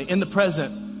 Currently, in the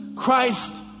present,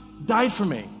 Christ died for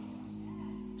me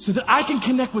so that I can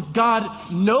connect with God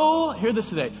hear this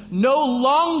today, no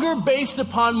longer based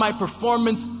upon my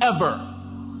performance ever,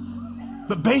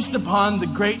 but based upon the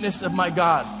greatness of my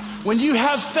God. When you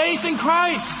have faith in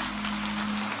Christ,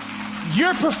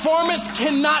 your performance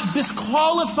cannot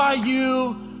disqualify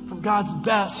you from God's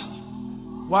best.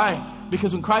 Why?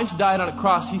 Because when Christ died on a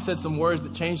cross, he said some words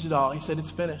that changed it all. He said,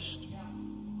 it's finished.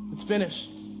 It's finished.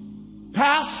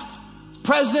 Past,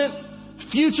 present,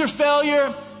 future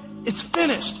failure, it's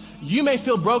finished. You may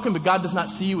feel broken, but God does not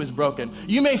see you as broken.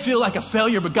 You may feel like a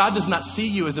failure, but God does not see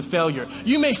you as a failure.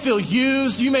 You may feel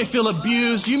used, you may feel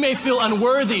abused, you may feel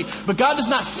unworthy, but God does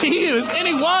not see you as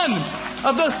any one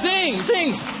of those things.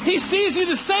 He sees you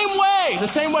the same way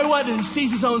what? He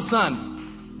sees his own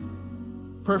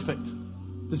son. Perfect.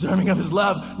 Deserving of his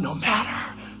love, no matter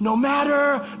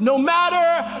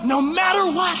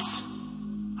what.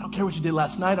 I don't care what you did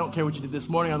last night. I don't care what you did this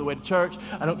morning on the way to church.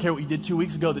 I don't care what you did 2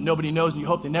 weeks ago that nobody knows and you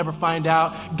hope they never find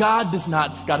out. God is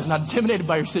not intimidated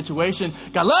by your situation.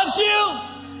 God loves you.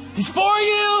 He's for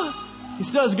you. He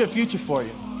still has a good future for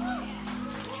you.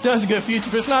 He still has a good future,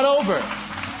 but it's not over.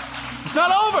 It's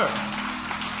not over.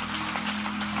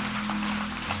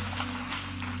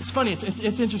 It's funny,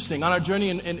 it's interesting on our journey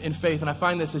in faith, and I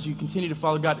find this as you continue to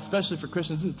follow God, especially for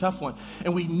Christians, this is a tough one.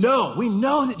 And we know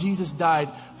that Jesus died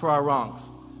for our wrongs.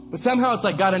 But somehow it's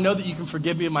like, God, I know that you can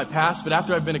forgive me of my past, but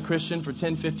after I've been a Christian for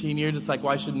 10, 15 years, it's like,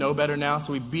 well, I should know better now.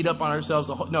 So we beat up on ourselves.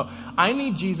 No, I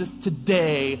need Jesus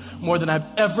today more than I've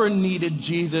ever needed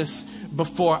Jesus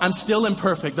before. I'm still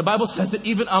imperfect. The Bible says that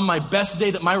even on my best day,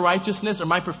 that my righteousness or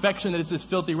my perfection, that it's as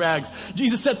filthy rags.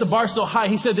 Jesus set the bar so high.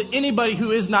 He said that anybody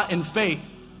who is not in faith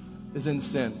is in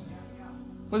sin.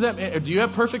 What does that mean? Do you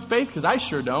have perfect faith? Because I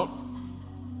sure don't.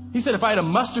 He said if I had a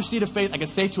mustard seed of faith, I could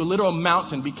say to a literal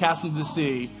mountain, be cast into the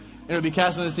sea, and it would be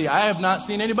cast into the sea. I have not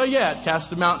seen anybody yet cast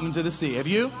a mountain into the sea. Have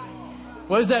you?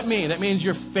 What does that mean? That means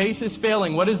your faith is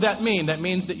failing. What does that mean? That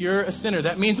means that you're a sinner.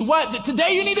 That means what? That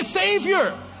today you need a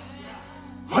Savior.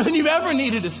 More than you've ever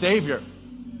needed a Savior.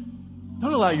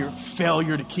 Don't allow your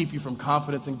failure to keep you from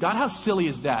confidence in God. How silly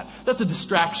is that? That's a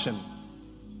distraction.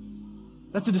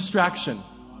 That's a distraction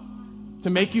to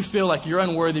make you feel like you're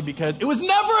unworthy because it was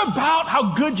never about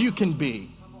how good you can be.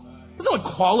 That's not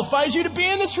what qualifies you to be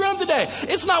in this room today.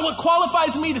 It's not what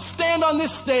qualifies me to stand on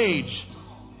this stage.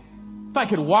 If I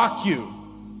could walk you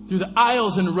through the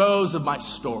aisles and rows of my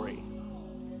story,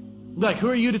 you'd be like, who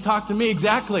are you to talk to me?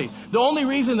 Exactly. The only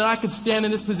reason that I could stand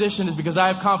in this position is because I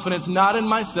have confidence not in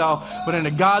myself, but in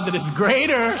a God that is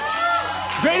greater.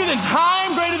 Greater than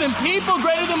time, greater than people,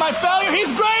 greater than my failure. He's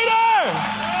greater.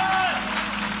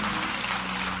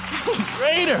 He's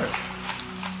greater.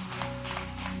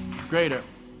 He's greater.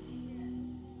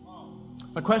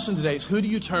 My question today is, who do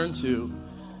you turn to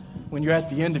when you're at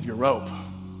the end of your rope?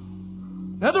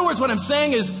 In other words, what I'm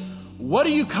saying is, what are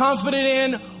you confident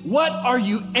in? What are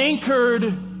you anchored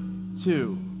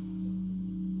to?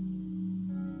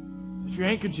 If you're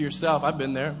anchored to yourself, I've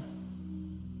been there.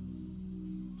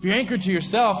 If you're anchored to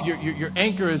yourself, your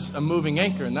anchor is a moving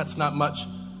anchor, and that's not much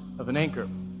of an anchor.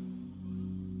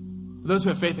 For those who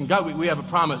have faith in God, we have a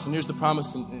promise, and here's the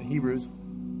promise in Hebrews.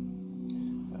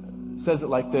 It says it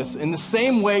like this: in the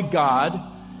same way God,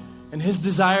 in his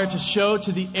desire to show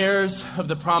to the heirs of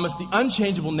the promise the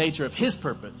unchangeable nature of his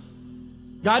purpose,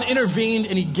 God intervened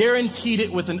and he guaranteed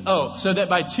it with an oath, so that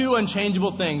by two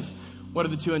unchangeable things. What are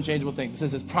the two unchangeable things? It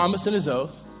says his promise and his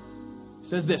oath. It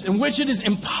says this: in which it is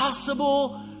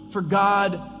impossible for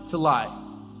God to lie.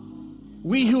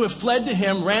 We who have fled to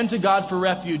him, ran to God for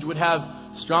refuge, would have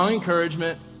strong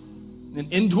encouragement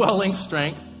and indwelling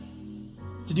strength.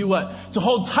 To do what? To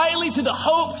hold tightly to the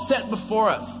hope set before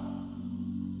us.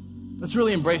 Let's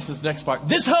really embrace this next part.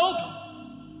 This hope,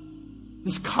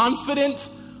 this confident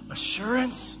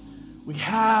assurance we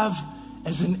have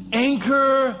as an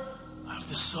anchor of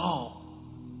the soul.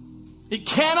 It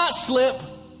cannot slip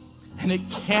and it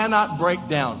cannot break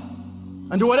down.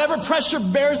 Under whatever pressure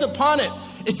bears upon it,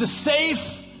 it's a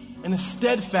safe and a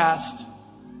steadfast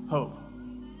hope.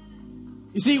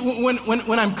 You see,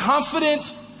 when I'm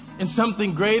confident in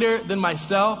something greater than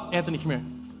myself, Anthony, come here.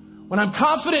 When I'm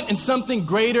confident in something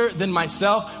greater than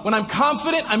myself, when I'm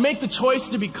confident, I make the choice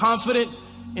to be confident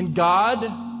in God.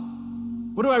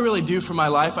 What do I really do for my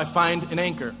life? I find an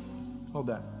anchor. Hold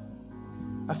that.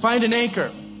 I find an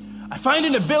anchor. I find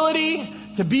an ability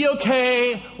to be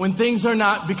okay when things are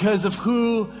not because of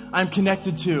who I'm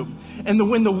connected to. And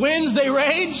when the winds, they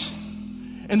rage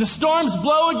and the storms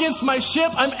blow against my ship,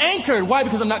 I'm anchored. Why?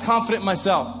 Because I'm not confident in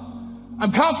myself.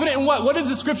 I'm confident in what? What does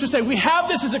the scripture say? We have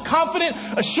this as a confident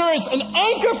assurance, an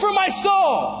anchor for my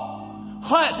soul.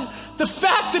 What? The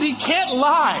fact that he can't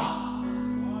lie.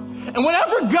 And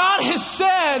whatever God has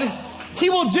said, he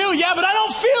will do. Yeah, but I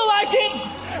don't feel like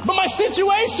it. But my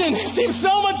situation seems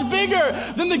so much bigger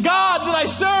than the God that I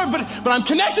serve. But I'm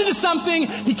connected to something.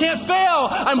 He can't fail.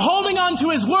 I'm holding on to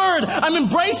his word. I'm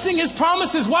embracing his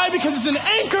promises. Why? Because it's an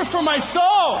anchor for my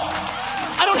soul.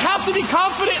 I don't have to be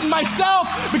confident in myself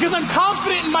because I'm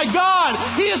confident in my God.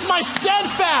 He is my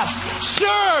steadfast,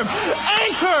 sure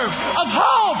anchor of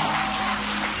hope.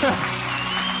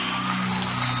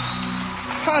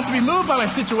 I don't have to be moved by my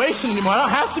situation anymore. I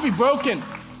don't have to be broken.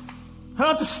 I don't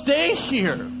have to stay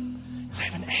here. I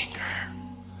have an anchor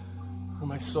for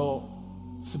my soul.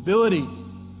 This ability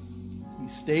to be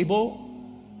stable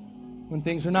when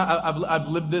things are not. I've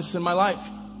lived this in my life.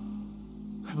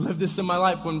 I've lived this in my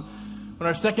life. When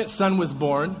our second son was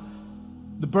born,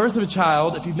 the birth of a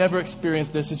child, if you've never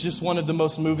experienced this, is just one of the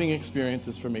most moving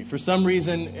experiences for me. For some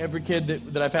reason, every kid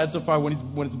that I've had so far, when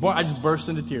it's born, I just burst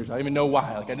into tears. I don't even know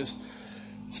why. I just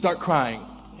start crying.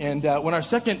 And when our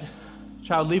second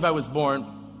child, Levi, was born,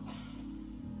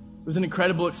 it was an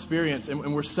incredible experience.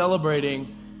 And we're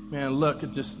celebrating, man, look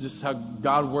at just how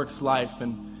God works life.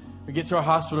 And we get to our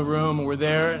hospital room, and we're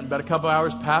there, and about a couple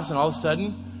hours pass, and all of a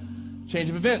sudden, change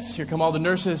of events. Here come all the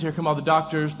nurses, here come all the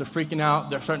doctors. They're freaking out.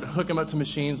 They're starting to hook him up to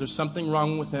machines. There's something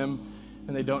wrong with him,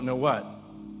 and they don't know what.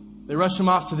 They rush him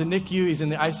off to the NICU. He's in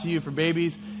the ICU for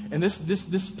babies. And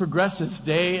this progresses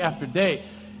day after day.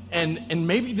 And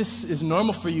maybe this is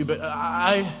normal for you, but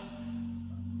I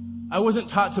wasn't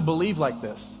taught to believe like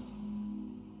this.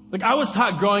 Like, I was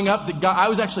taught growing up that I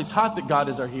was actually taught that God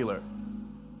is our healer.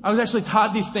 I was actually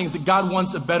taught these things, that God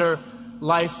wants a better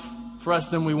life for us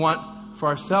than we want for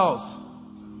ourselves.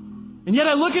 And yet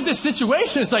I look at this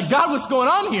situation, it's like, God, what's going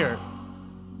on here?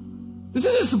 This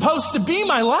isn't supposed to be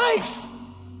my life.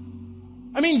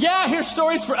 I mean, yeah, I hear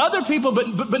stories for other people,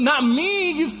 but not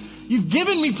me. You've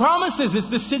given me promises. It's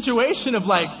this situation of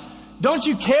like, don't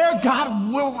you care?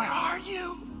 God, where are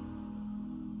you?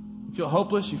 You feel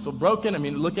hopeless, you feel broken. I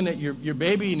mean, looking at your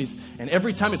baby, and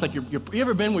every time it's like, you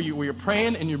ever been where you're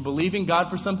praying and you're believing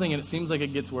God for something and it seems like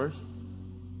it gets worse?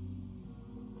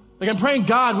 Like, I'm praying,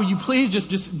 God, will you please just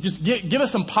give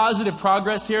us some positive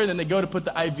progress here? And then they go to put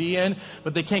the IV in,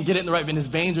 but they can't get it in the right vein. His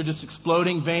veins are just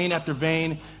exploding, vein after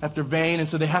vein after vein. And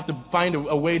so they have to find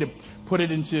a way to put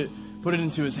it into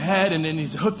his head. And then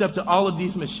he's hooked up to all of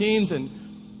these machines. And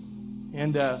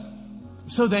I'm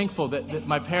so thankful that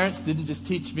my parents didn't just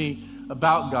teach me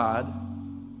about God.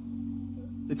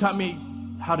 They taught me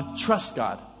how to trust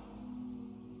God.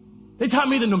 They taught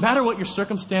me that no matter what your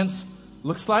circumstance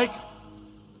looks like,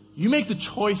 you make the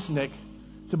choice, Nick,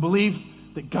 to believe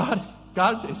that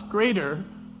God is greater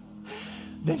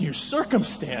than your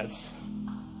circumstance.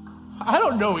 I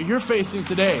don't know what you're facing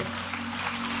today.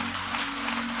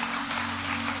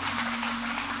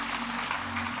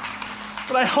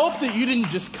 But I hope that you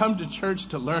didn't just come to church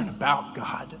to learn about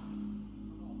God.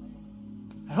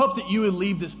 I hope that you would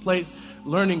leave this place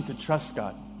learning to trust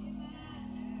God.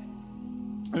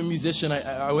 I'm a musician.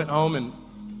 I went home and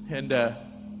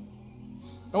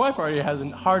my wife already has a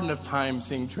hard enough time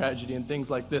seeing tragedy and things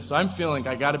like this. So I'm feeling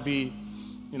I got to be,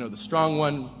 the strong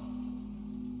one.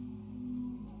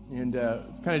 And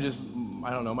it's kind of just,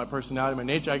 I don't know, my personality, my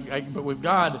nature. But with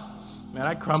God, man,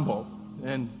 I crumble.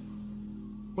 And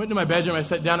went into my bedroom. I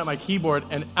sat down at my keyboard,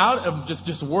 and out of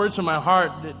just words from my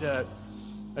heart, I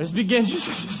just began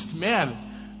man,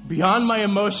 beyond my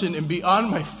emotion and beyond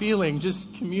my feeling,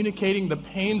 just communicating the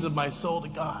pains of my soul to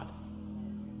God.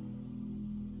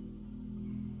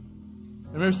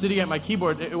 I remember sitting at my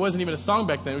keyboard. It wasn't even a song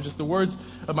back then. It was just the words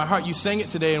of my heart. You sang it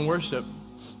today in worship.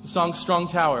 The song Strong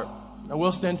Tower. I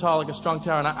will stand tall like a strong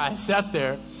tower. And I sat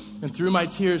there, and through my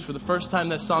tears, for the first time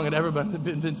that song had ever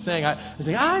been sang, I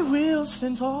sang, I will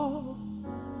stand tall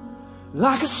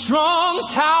like a strong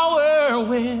tower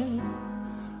when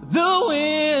the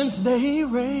winds they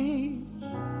rage.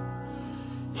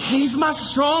 He's my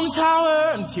strong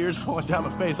tower. And tears falling down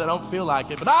my face. I don't feel like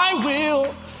it, but I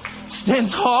will stand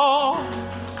tall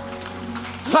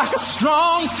like a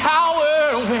strong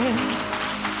tower when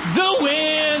the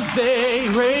winds they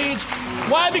rage.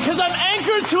 Why? Because I'm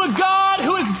anchored to a God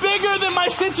who is bigger than my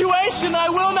situation. I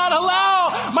will not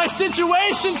allow my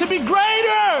situation to be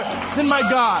greater than my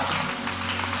God.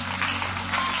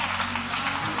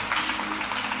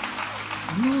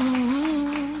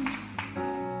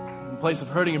 In place of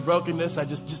hurting and brokenness, I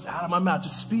just out of my mouth,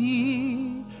 just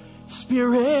speak,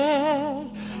 Spirit,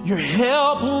 your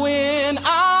help when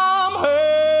I'm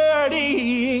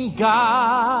hurting,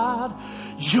 God,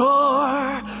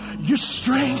 your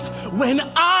strength when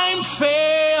I'm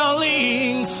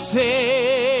failing,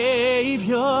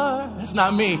 Savior. That's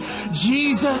not me.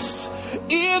 Jesus,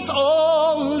 it's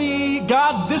only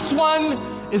God. This one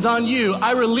is on you.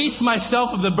 I release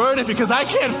myself of the burden because I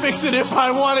can't fix it if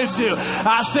I wanted to.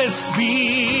 I said, Spirit,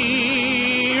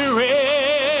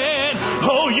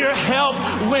 oh, your help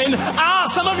when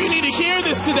some of you need to hear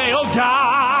this today. Oh,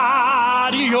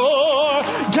 God,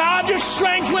 your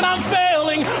strength when I'm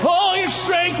failing. Oh, your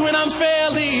strength when I'm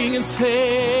failing. And Savior,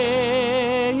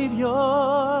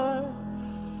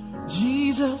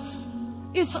 Jesus,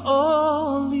 it's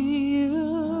only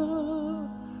you.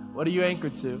 What are you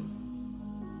anchored to?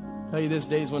 I'll tell you this,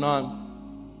 days went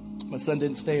on. My son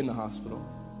didn't stay in the hospital.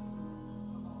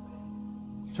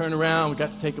 Turn around, we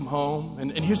got to take him home.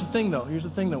 And here's the thing though.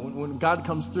 When God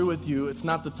comes through with you, it's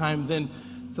not the time then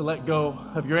to let go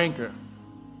of your anchor.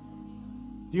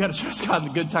 You got to trust God in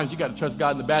the good times. You got to trust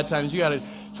God in the bad times. You got to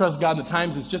trust God in the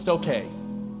times it's just okay.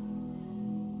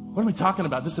 What are we talking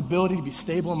about? This ability to be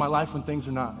stable in my life when things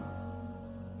are not.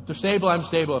 If they're stable, I'm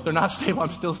stable. If they're not stable,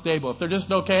 I'm still stable. If they're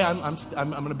just okay, I'm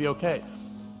going to be okay.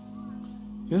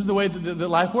 This is the way that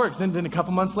life works. Then a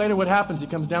couple months later, what happens? He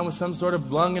comes down with some sort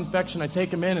of lung infection. I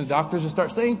take him in, and the doctors just start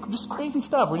saying just crazy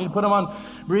stuff. We need to put him on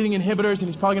breathing inhibitors, and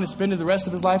he's probably going to spend the rest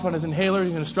of his life on his inhaler.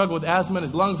 He's going to struggle with asthma, and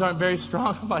his lungs aren't very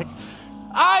strong. I'm like,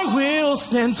 I will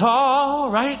stand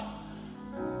tall, right?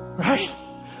 Right?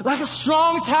 Like a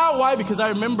strong tower. Why? Because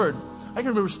I can remember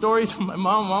stories from my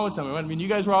mom. Mom would tell me, I mean, you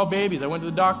guys were all babies. I went to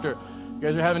the doctor. You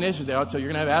guys are having issues. They'll tell you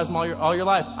you're going to have asthma all your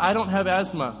life. I don't have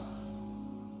asthma.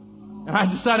 And I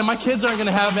decided my kids aren't going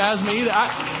to have asthma either.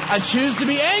 I choose to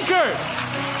be anchored.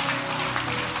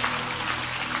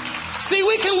 See,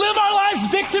 we can live our lives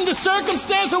victim to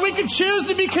circumstance, or we can choose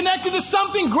to be connected to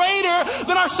something greater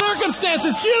than our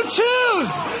circumstances. You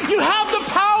choose. You have the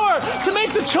power to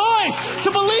make the choice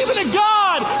to believe in a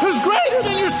God who's greater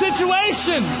than your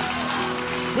situation.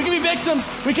 We can be victims.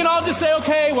 We can all just say,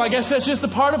 okay, well, I guess that's just a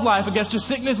part of life. I guess just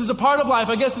sickness is a part of life.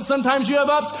 I guess that sometimes you have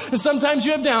ups and sometimes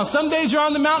you have downs. Some days you're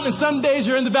on the mountain and some days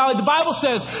you're in the valley. The Bible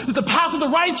says that the path of the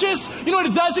righteous, you know what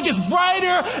it does? It gets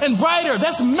brighter and brighter.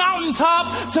 That's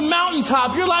mountaintop to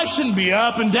mountaintop. Your life shouldn't be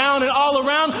up and down and all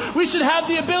around. We should have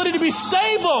the ability to be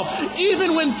stable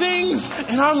even when things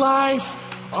in our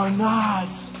life are not.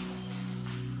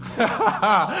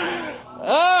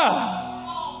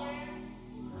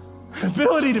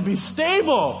 Ability to be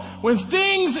stable. When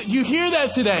things, you hear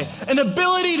that today, an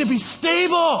ability to be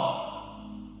stable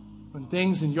when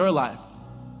things in your life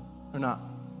are not.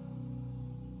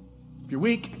 If you're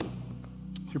weak,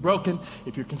 if you're broken,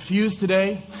 if you're confused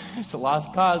today, it's a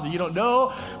lost cause that you don't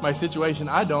know my situation.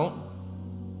 I don't.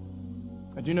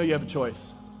 I do know you have a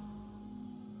choice.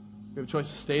 You have a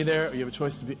choice to stay there, or you have a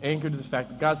choice to be anchored to the fact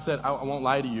that God said, I won't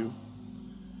lie to you.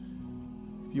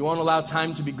 If you won't allow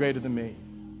time to be greater than me,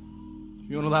 if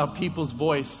you won't allow people's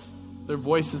voice, their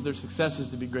voices, their successes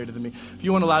to be greater than me, if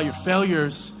you won't allow your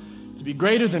failures to be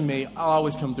greater than me, I'll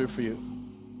always come through for you.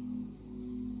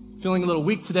 Feeling a little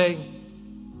weak today,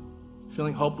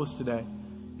 feeling hopeless today,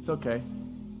 it's okay.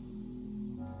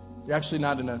 You're actually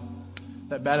not in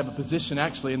that bad of a position.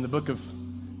 Actually, in the book of,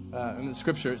 in the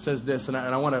scripture, it says this, and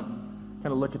I want to kind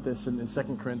of look at this in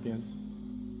 2 Corinthians.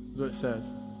 This is what it says.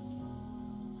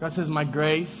 God says, my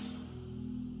grace,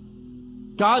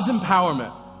 God's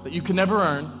empowerment that you can never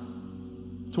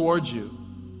earn towards you.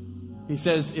 He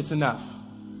says, it's enough.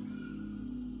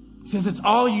 He says, it's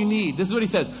all you need. This is what he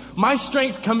says. My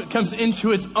strength comes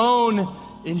into its own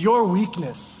in your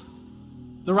weakness.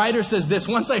 The writer says this,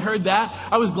 once I heard that,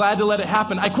 I was glad to let it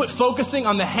happen. I quit focusing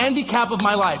on the handicap of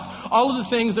my life, all of the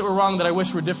things that were wrong that I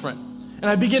wish were different. And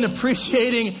I began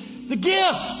appreciating the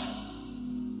gift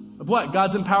of what?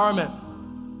 God's empowerment.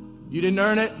 You didn't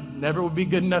earn it, never would be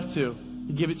good enough to.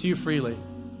 He gave it to you freely.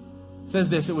 It says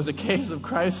this, it was a case of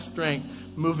Christ's strength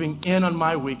moving in on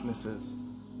my weaknesses.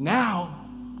 Now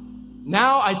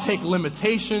I take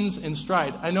limitations in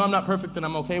stride. I know I'm not perfect and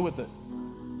I'm okay with it.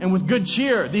 And with good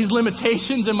cheer, these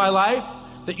limitations in my life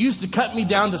that used to cut me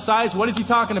down to size, what is he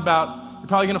talking about? You're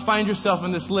probably going to find yourself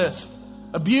in this list.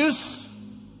 Abuse,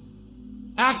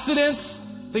 accidents,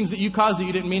 things that you caused that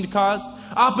you didn't mean to cause,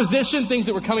 opposition, things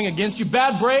that were coming against you,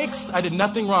 bad breaks. I did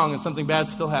nothing wrong and something bad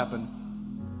still happened.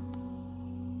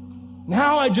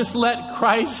 Now I just let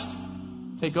Christ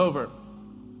take over.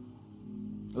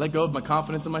 I let go of my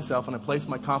confidence in myself and I place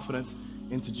my confidence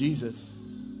into Jesus.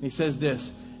 And he says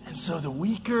this, and so the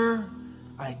weaker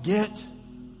I get,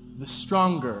 the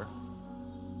stronger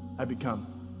I become.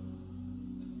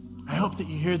 I hope that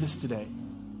you hear this today.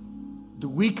 The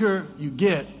weaker you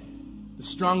get, the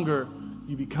stronger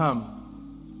you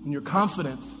become. And your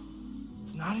confidence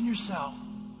is not in yourself.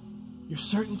 Your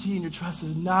certainty and your trust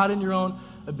is not in your own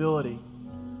ability.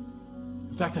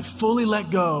 In fact, I fully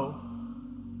let go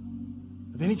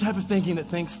of any type of thinking that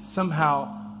thinks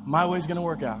somehow my way is going to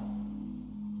work out.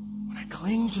 When I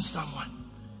cling to someone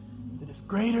that is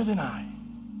greater than I,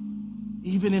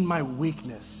 even in my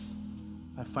weakness,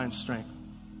 I find strength.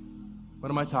 What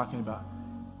am I talking about?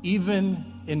 Even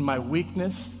in my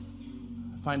weakness,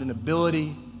 I find an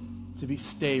ability to be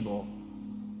stable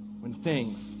when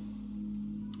things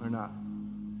are not.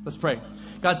 Let's pray.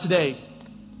 God, today,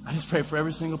 I just pray for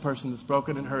every single person that's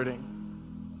broken and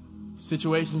hurting.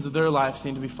 Situations of their life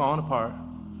seem to be falling apart.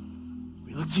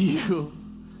 We look to you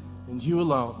and you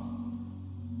alone.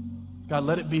 God,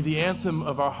 let it be the anthem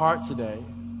of our heart today,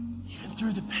 even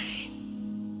through the pain.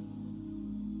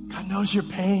 God knows your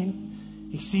pain.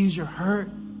 He sees your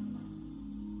hurt.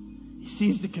 He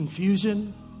sees the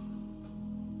confusion.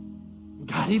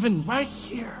 God, even right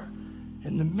here,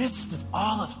 in the midst of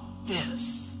all of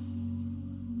this,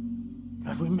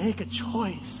 God, we make a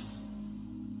choice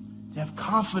to have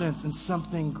confidence in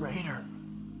something greater.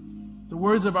 The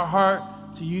words of our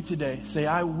heart to you today say,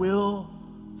 I will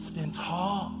stand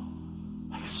tall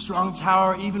like a strong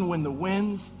tower, even when the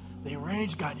winds, they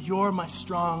rage. God, you're my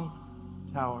strong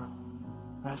tower.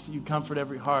 I ask that you comfort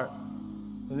every heart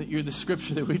and that you're the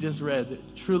scripture that we just read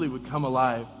that truly would come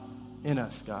alive in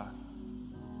us, God.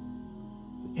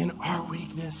 In our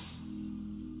weakness,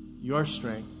 your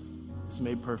strength is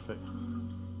made perfect.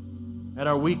 At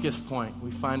our weakest point,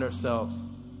 we find ourselves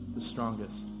the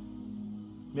strongest.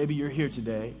 Maybe you're here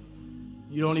today.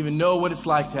 You don't even know what it's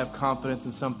like to have confidence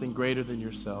in something greater than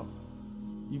yourself.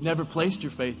 You've never placed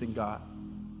your faith in God.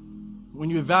 When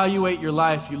you evaluate your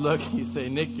life, you look and you say,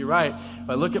 Nick, you're right. If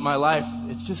I look at my life,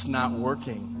 it's just not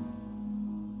working.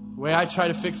 The way I try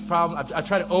to fix problems, I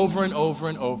try to over and over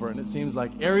and over, and it seems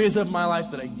like areas of my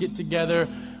life that I get together,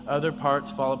 other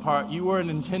parts fall apart. You weren't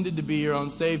intended to be your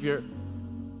own Savior.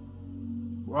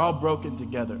 We're all broken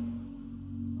together.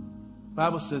 The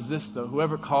Bible says this, though,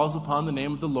 whoever calls upon the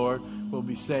name of the Lord will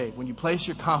be saved. When you place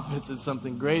your confidence in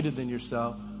something greater than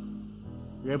yourself,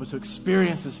 you're able to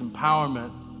experience this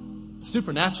empowerment. It's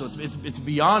supernatural. It's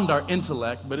beyond our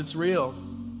intellect, but it's real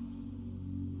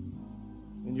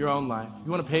in your own life.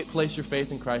 You want to place your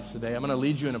faith in Christ today? I'm going to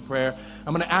lead you in a prayer.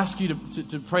 I'm going to ask you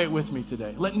to pray it with me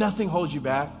today. Let nothing hold you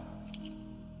back.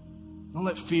 Don't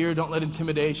let fear, don't let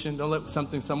intimidation, don't let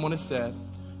something someone has said.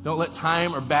 Don't let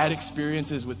time or bad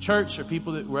experiences with church or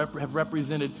people that have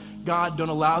represented God, don't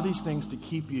allow these things to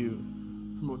keep you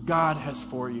from what God has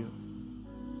for you.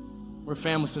 We're a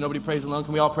family, so nobody prays alone.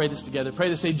 Can we all pray this together? Pray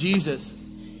this, say, Jesus,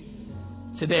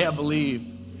 today I believe.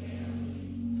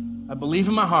 I believe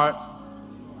in my heart,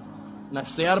 and I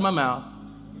say out of my mouth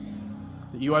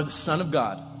that you are the Son of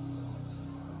God.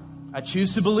 I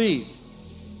choose to believe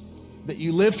that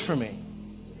you lived for me,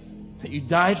 that you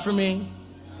died for me,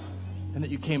 and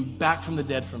that you came back from the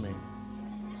dead for me.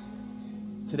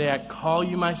 Today I call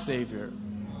you my Savior,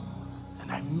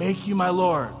 and I make you my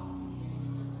Lord.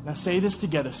 Now say this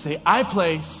together. Say, I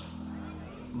place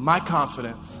my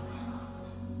confidence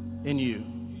in you.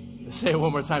 Let's say it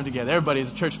one more time together. Everybody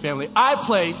as a church family. I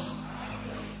place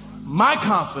my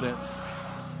confidence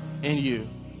in you.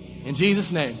 In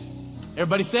Jesus' name.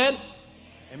 Everybody said,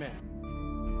 amen.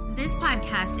 This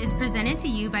podcast is presented to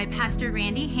you by Pastor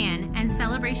Randy Hann and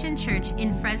Celebration Church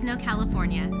in Fresno,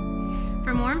 California.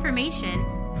 For more information,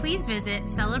 please visit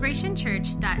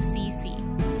celebrationchurch.cc.